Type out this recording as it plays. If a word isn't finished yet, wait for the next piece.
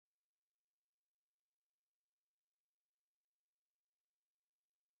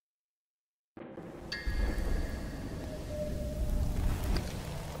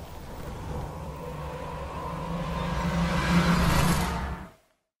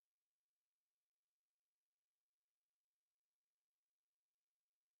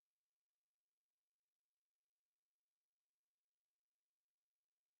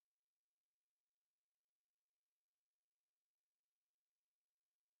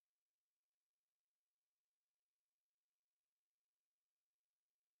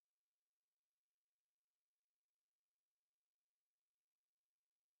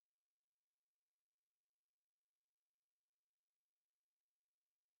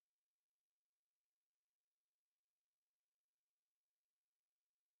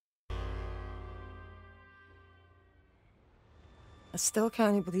I still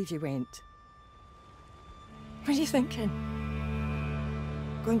can't believe you went. What are you thinking?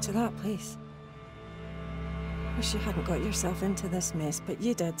 Going to that place? Wish you hadn't got yourself into this mess, but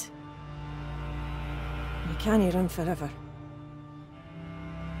you did. You can't run forever.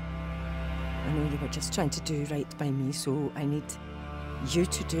 I know you were just trying to do right by me, so I need you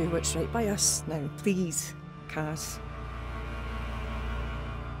to do what's right by us. Now, please, Kaz.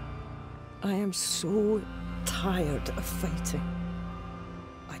 I am so tired of fighting.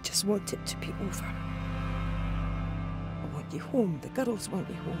 I just want it to be over. I want you home. The girls want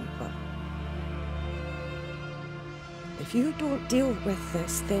you home, but if you don't deal with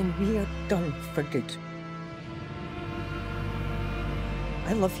this, then we are done for good.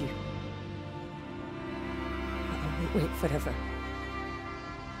 I love you. But I won't wait forever.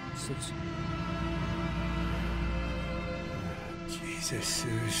 Sus. Jesus,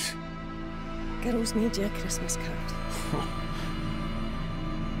 Sus. Girls made you a Christmas card.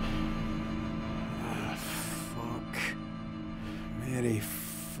 Ah, fuck. Merry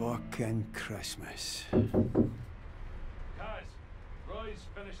fucking Christmas. Kaz, Roy's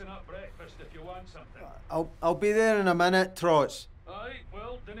finishing up breakfast if you want something. I'll be there in a minute, Trots. Aye,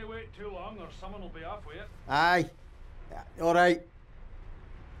 well, dinna wait too long or someone will be off with it. Aye. All right.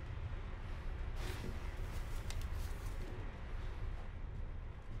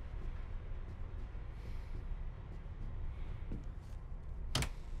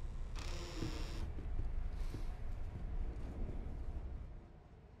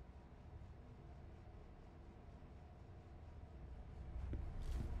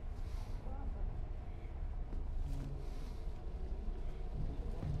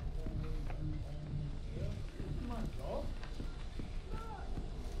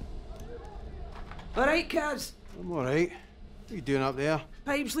 All right, Kaz. I'm all right. What are you doing up there?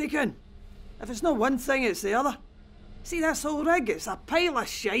 Pipe's leaking. If it's not one thing, it's the other. See this whole rig? It's a pile of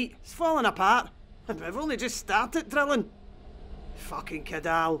shite. It's falling apart. And we've only just started drilling. Fucking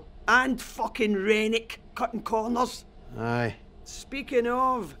Cadal. And fucking Rennick cutting corners. Aye. Speaking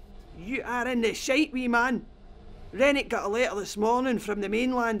of, you are in the shite, wee man. Rennick got a letter this morning from the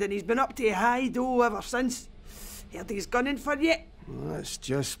mainland and he's been up to high dough ever since. Heard he's gunning for you. Well, that's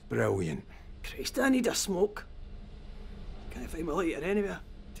just brilliant. Christ, I need a smoke. Can't find my lighter anywhere.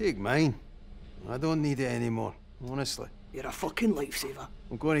 Take mine. I don't need it anymore, honestly. You're a fucking lifesaver.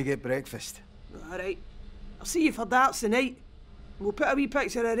 I'm going to get breakfast. All right. I'll see you for darts tonight. We'll put a wee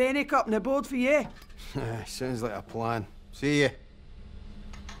picture of Rennick up on the board for you. Sounds like a plan. See ya.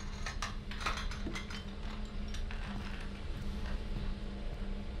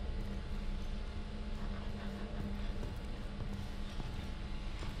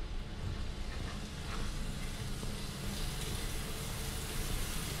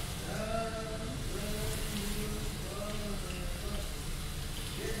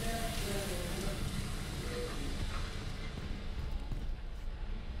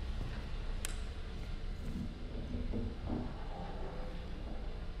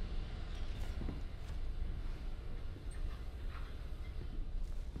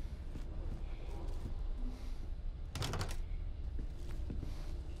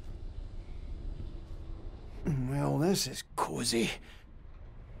 Well, this is cosy.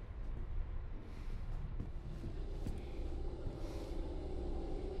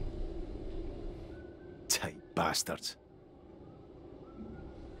 Tight bastards.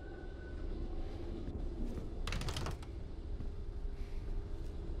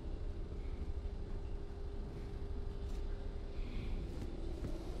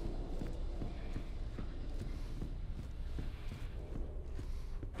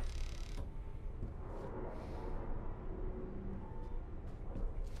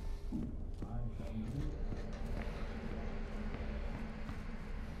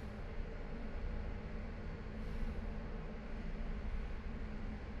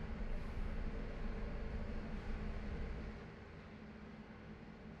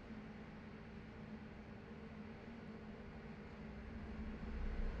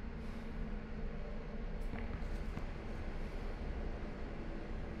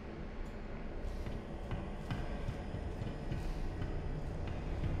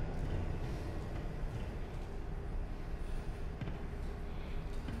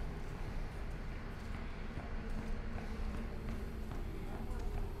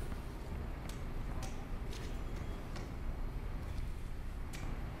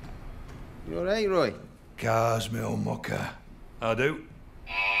 You all right, Roy? Kaz, me old mucker. I do.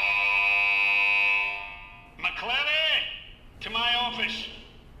 McClary! To my office.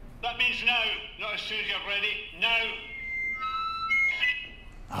 That means now, not as soon as you're ready. Now!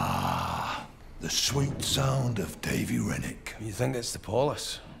 The sweet sound of Davy Rennick. You think it's the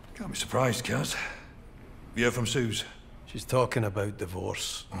police? Can't be surprised, Kaz. You heard from Suze? She's talking about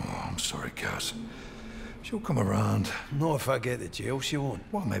divorce. Oh, I'm sorry, Kaz. She'll come around. Not if I get to jail, she won't.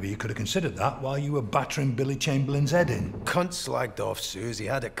 Well, maybe you could have considered that while you were battering Billy Chamberlain's head in. Cunt slagged off Susie,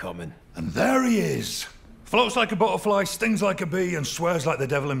 had it coming. And there he is. Floats like a butterfly, stings like a bee, and swears like the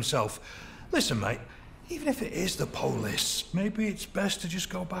devil himself. Listen, mate, even if it is the police, maybe it's best to just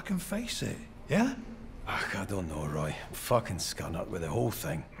go back and face it, yeah? Ugh, I don't know, Roy. I'm fucking scunnered with the whole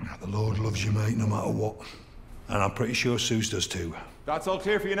thing. The Lord loves you, mate, no matter what. And I'm pretty sure Suze does too. That's all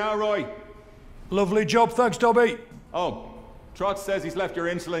clear for you now, Roy. Lovely job, thanks, Dobby. Oh, Trot says he's left your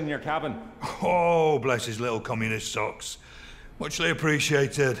insulin in your cabin. Oh, bless his little communist socks. Muchly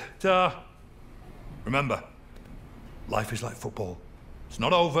appreciated. Ta. Remember, life is like football. It's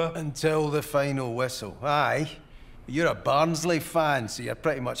not over. Until the final whistle. Aye. You're a Barnsley fan, so you're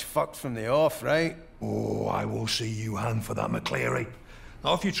pretty much fucked from the off, right? Oh, I will see you hand for that, McCleary.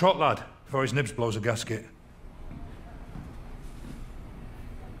 Not off you trot, lad, before his nibs blows a gasket.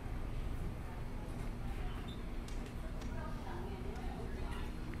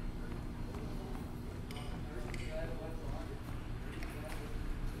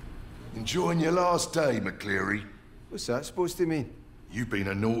 Enjoying your last day, McCleary? What's that supposed to mean? You've been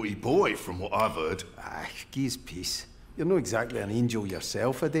a naughty boy, from what I've heard. Ah, geez, peace. You're not exactly an angel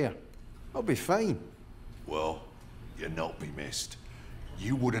yourself, Adair. I'll be fine. Well, you're not be missed.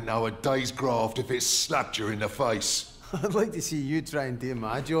 You wouldn't know a day's graft if it slapped you in the face. I'd like to see you try and do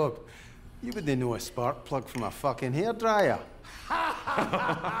my job. You wouldn't know a spark plug from a fucking hairdryer.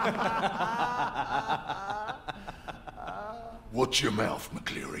 Watch your mouth,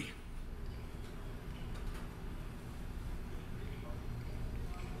 McCleary.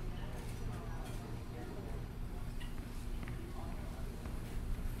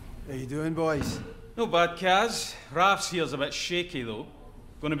 How you doing, boys? No bad, Kaz. Raf's here's a bit shaky, though.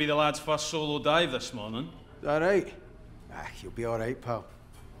 Gonna be the lad's first solo dive this morning. All right? Ah, you'll be all right, pal.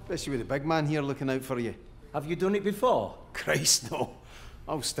 Especially with the big man here looking out for you. Have you done it before? Christ, no.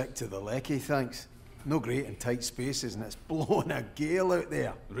 I'll stick to the lecky, thanks. No great in tight spaces, and it's blowing a gale out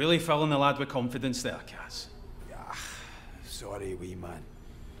there. Really filling the lad with confidence there, Kaz. Ah, sorry, wee man.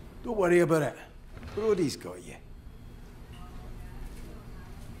 Don't worry about it. Brody's got you.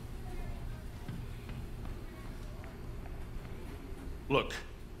 Look,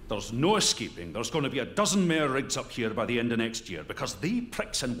 there's no escaping. There's going to be a dozen more rigs up here by the end of next year because they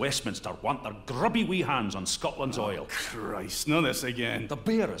pricks in Westminster want their grubby wee hands on Scotland's oil. Christ, not this again. The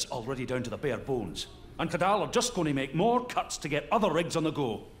bear is already down to the bare bones, and Cadal are just going to make more cuts to get other rigs on the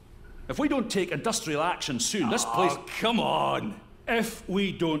go. If we don't take industrial action soon, this place... Oh, come on! If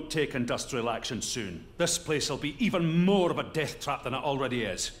we don't take industrial action soon, this place will be even more of a death trap than it already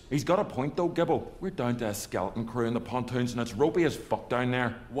is. He's got a point though, Gibbo. We're down to a skeleton crew in the pontoons and it's ropey as fuck down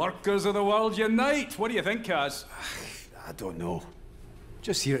there. Workers of the world unite! What do you think, Kaz? I don't know.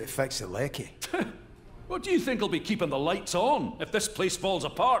 Just here to fix the lecky. What do you think will be keeping the lights on if this place falls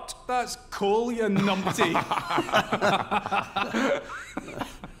apart? That's coal, you numpty.